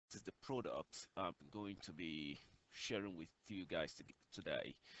product I'm going to be sharing with you guys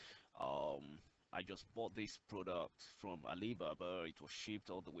today. Um, I just bought this product from Alibaba. It was shipped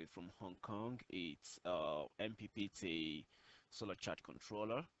all the way from Hong Kong. It's MPPT solar charge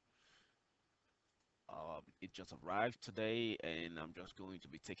controller. It just arrived today, and I'm just going to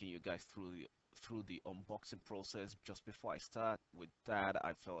be taking you guys through the unboxing process. Just before I start with that,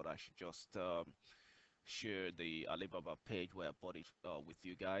 I felt I should just share the Alibaba page where I bought it with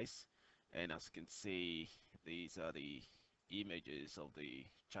you guys. And as you can see, these are the images of the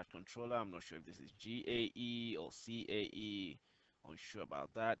charge controller. I'm not sure if this is GAE or CAE, unsure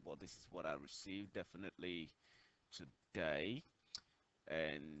about that, but this is what I received definitely today.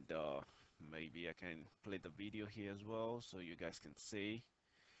 And maybe I can play the video here as well so you guys can see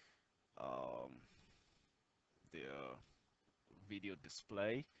um, the video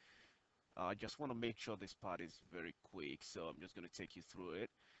display. I just want to make sure this part is very quick, so I'm just going to take you through it.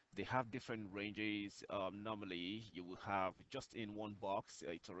 They have different ranges. Normally, you will have just in one box,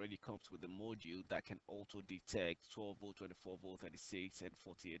 it already comes with a module that can auto detect 12 volt, 24 volt, 36, and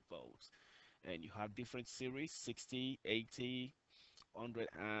 48 volts. And you have different series: 60, 80, 100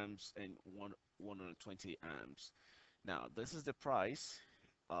 amps, and 120 amps. Now, this is the price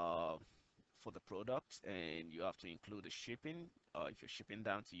uh, for the product, and you have to include the shipping if you're shipping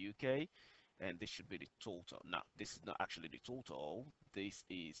down to UK, and this should be the total. Now, this is not actually the total. This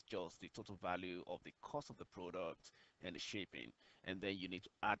is just the total value of the cost of the product and the shipping, and then you need to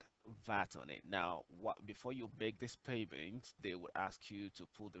add VAT on it. Now, before you make this payment, they would ask you to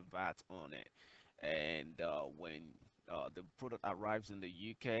put the VAT on it, and when the product arrives in the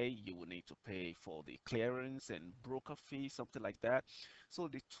UK, you will need to pay for the clearance and broker fee, something like that. So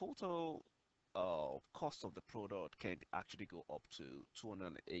the total cost of the product can actually go up to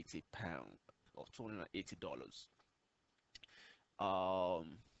 £280 or $280.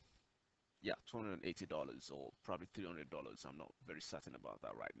 Um, yeah, $280 or probably $300. I'm not very certain about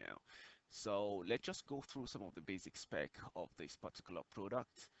that right now. So let's just go through some of the basic spec of this particular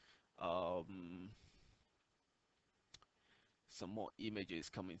product. Um, some more images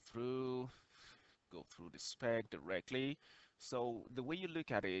coming through. Go through the spec directly. So the way you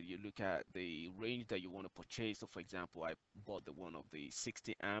look at it, you look at the range that you want to purchase. So for example, I bought the one of the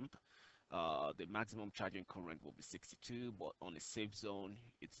 60 amp. The maximum charging current will be 62, but on a safe zone,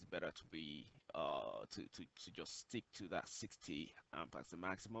 it's better to be to just stick to that 60 amp as the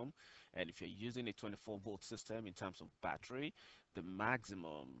maximum. And if you're using a 24 volt system in terms of battery, the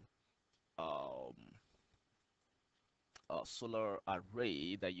maximum um, solar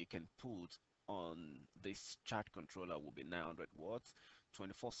array that you can put on this charge controller will be 900 watts,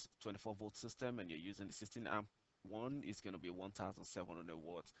 24 volt system, and you're using the 16 amp one is going to be 1700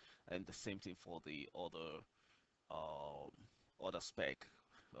 watts, and the same thing for the um, other spec,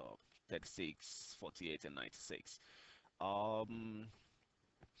 uh, 36, 48, and 96. Um,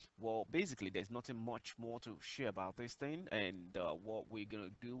 well, basically, there's nothing much more to share about this thing, and what we're gonna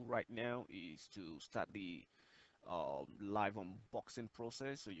do right now is to start the live unboxing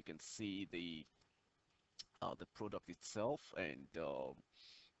process so you can see the product itself and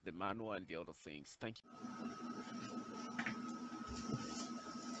the manual and the other things. Thank you.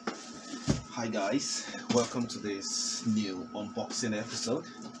 Hi guys, welcome to this new unboxing episode.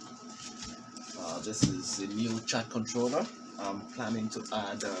 This is a new chat controller. I'm planning to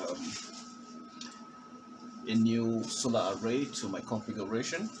add a new solar array to my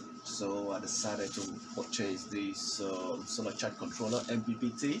configuration. So I decided to purchase this solar charge controller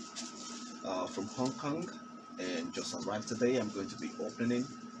MPPT from Hong Kong, and just arrived today. I'm going to be opening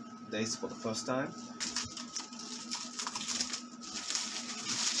this for the first time.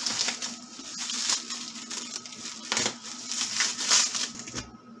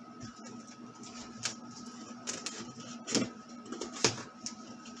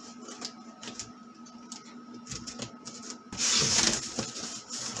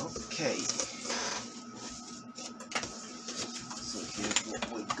 Okay, so here's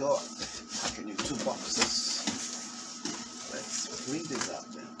what we got. Packing in 2 boxes. Let's bring this out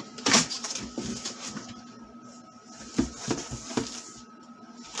now.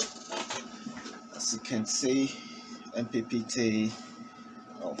 As you can see, MPPT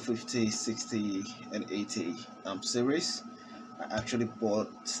 50, 60, and 80 amp series. I actually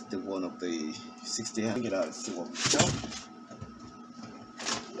bought the one of the 60 amp. Bring it out and see what we got.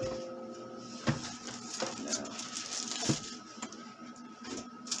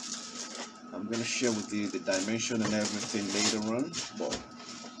 I'm going to share with you the dimension and everything later on, but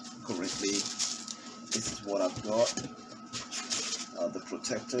currently this is what I've got. The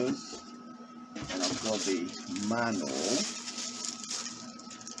protectors, and I've got the manual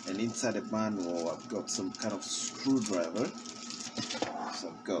And inside the manual, I've got some kind of screwdriver. So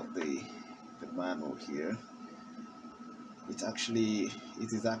I've got the manual here. It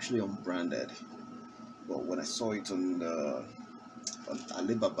is actually unbranded, but when I saw it on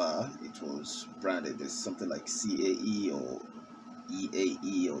Alibaba, it was branded. There's something like CAE or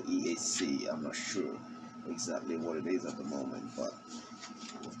EAE or EAC. I'm not sure exactly what it is at the moment, but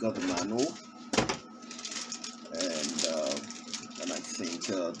we've got the manual, and I think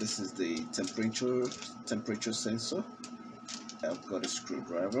this is the temperature sensor. I've got a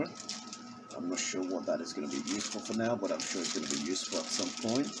screwdriver. I'm not sure what that is going to be used for now, but I'm sure it's going to be useful at some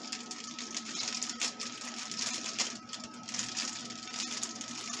point.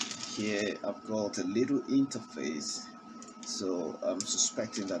 Here I've got a little interface, so I'm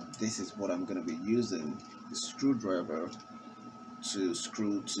suspecting that this is what I'm going to be using the screwdriver to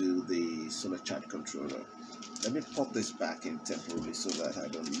screw to the solar charge controller. Let me pop this back in temporarily so that I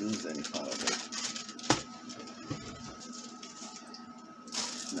don't lose any part of it.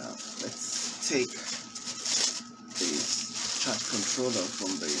 Now let's take the charge controller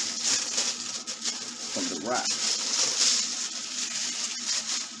from the rack.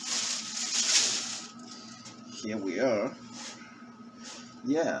 Here we are.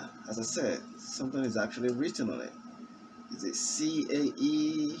 Yeah, as I said, something is actually written on it. Is it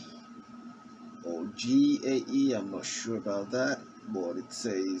CAE or GAE? I'm not sure about that, but it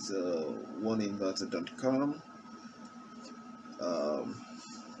says oneinverter.com.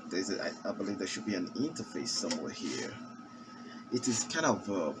 I believe there should be an interface somewhere here. It is kind of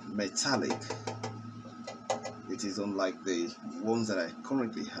metallic. It is unlike the ones that I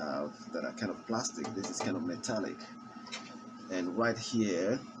currently have that are kind of plastic. This is kind of metallic. And right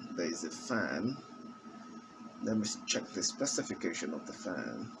here there is a fan. Let me check the specification of the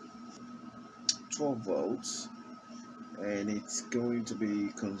fan. 12 volts, and it's going to be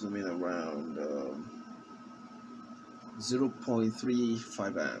consuming around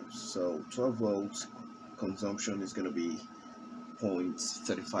 0.35 amps. So 12 volts consumption is going to be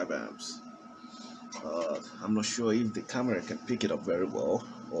 0.35 amps. I'm not sure if the camera can pick it up very well,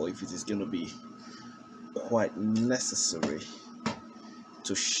 or if it is going to be quite necessary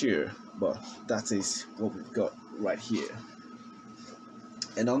to share, but that is what we've got right here.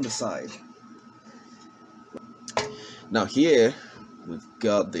 And on the side, now here we've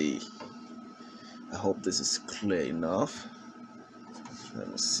got I hope this is clear enough. Let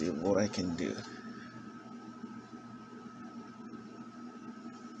me see what I can do.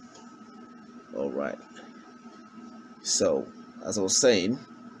 Alright, so as I was saying,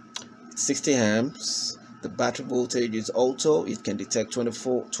 60 amps. The battery voltage is auto. It can detect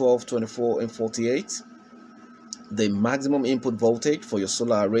 24, 12, 24 and 48. The maximum input voltage for your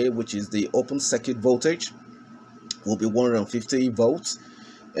solar array, which is the open circuit voltage, will be 150 volts.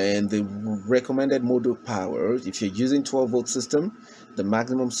 And the recommended module power, if you're using 12 volt system, the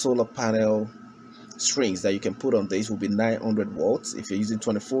maximum solar panel strings that you can put on this will be 900 watts. If you're using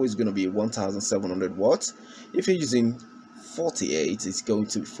 24, it's going to be 1700 watts. If you're using 48, it's going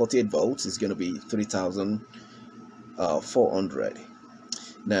to 48 volts, it's going to be 3400.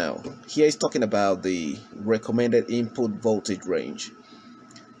 Now here is talking about the recommended input voltage range.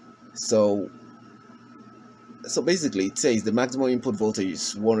 So basically it says the maximum input voltage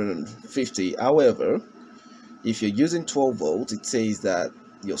is 150. However, if you're using 12 volts, it says that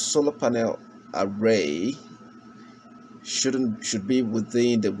your solar panel array should be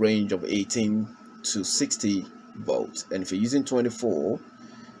within the range of 18 to 60 volts, and if you're using 24,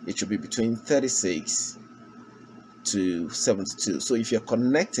 it should be between 36 to 72. So if you're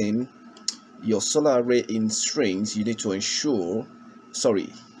connecting your solar array in strings, you need to ensure,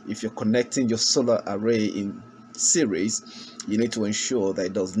 if you're connecting your solar array in series, you need to ensure that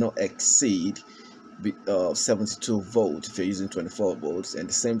it does not exceed 72 volts if you're using 24 volts, and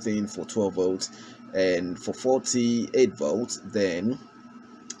the same thing for 12 volts. And for 48 volts, then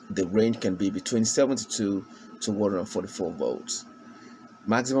the range can be between 72 to 144 volts.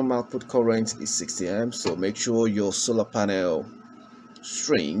 Maximum output current is 60 amps, so make sure your solar panel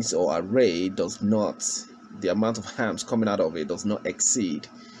strings or array does not, the amount of amps coming out of it does not exceed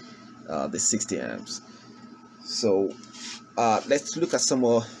the 60 amps. So let's look at some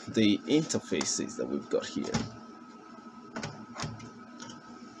of the interfaces that we've got here.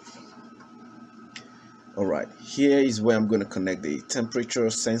 Alright, here is where I'm going to connect the temperature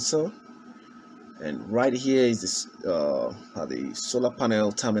sensor, and right here is this, the solar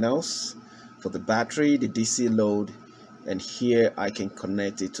panel terminals for the battery, the DC load, and here I can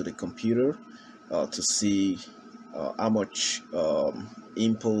connect it to the computer to see how much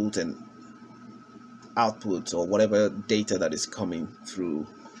input and output or whatever data that is coming through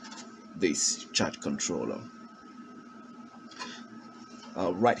this charge controller.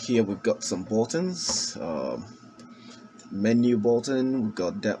 Right here we've got some buttons, menu button, we've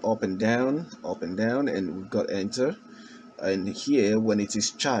got that up and down, and we've got enter. And here when it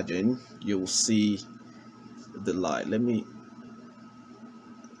is charging, you'll see the light. Let me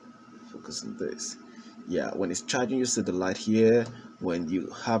focus on this. Yeah, when it's charging, you see the light here. When you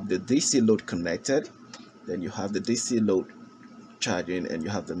have the DC load connected, then you have the DC load charging, and you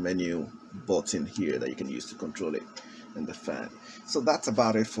have the menu button here that you can use to control it, and the fan. So that's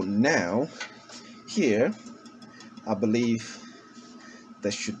about it for now. Here I believe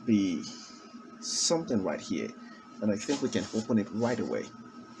there should be something right here, and I think we can open it right away.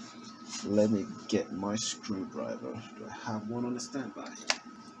 Let me get my screwdriver. Do I have one on the standby?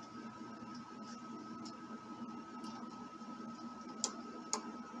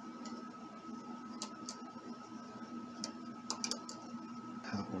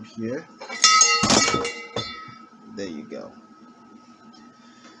 Have one here. There you go.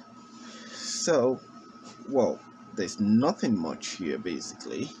 So, well, there's nothing much here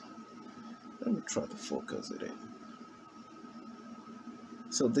basically. Let me try to focus it in.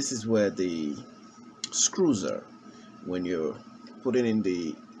 So this is where the screws are. When you're putting in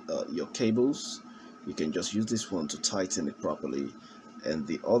the your cables, you can just use this one to tighten it properly, and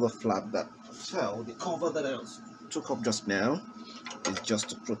the other flap that fell, the cover that I took off just now, is just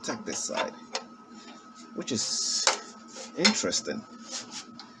to protect this side, which is interesting.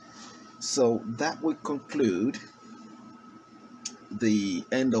 So that will conclude the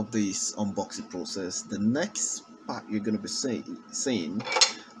end of this unboxing process. The next part you're going to be seeing,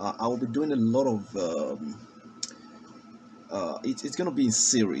 I will be doing a lot of it's going to be in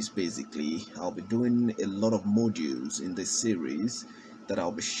series. Basically, I'll be doing a lot of modules in this series that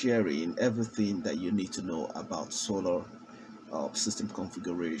I'll be sharing everything that you need to know about solar system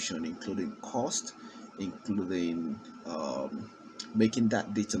configuration, including cost, including making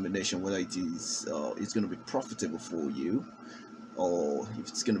that determination whether it's going to be profitable for you or if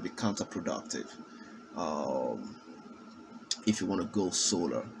it's going to be counterproductive if you want to go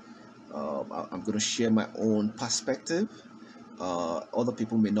solar. I'm going to share my own perspective. Other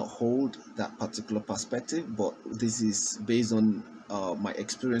people may not hold that particular perspective, but this is based on my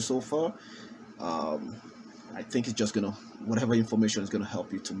experience so far. I think it's just gonna, whatever information is gonna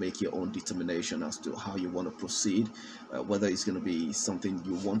help you to make your own determination as to how you want to proceed, whether it's gonna be something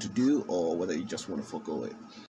you want to do or whether you just want to forgo it.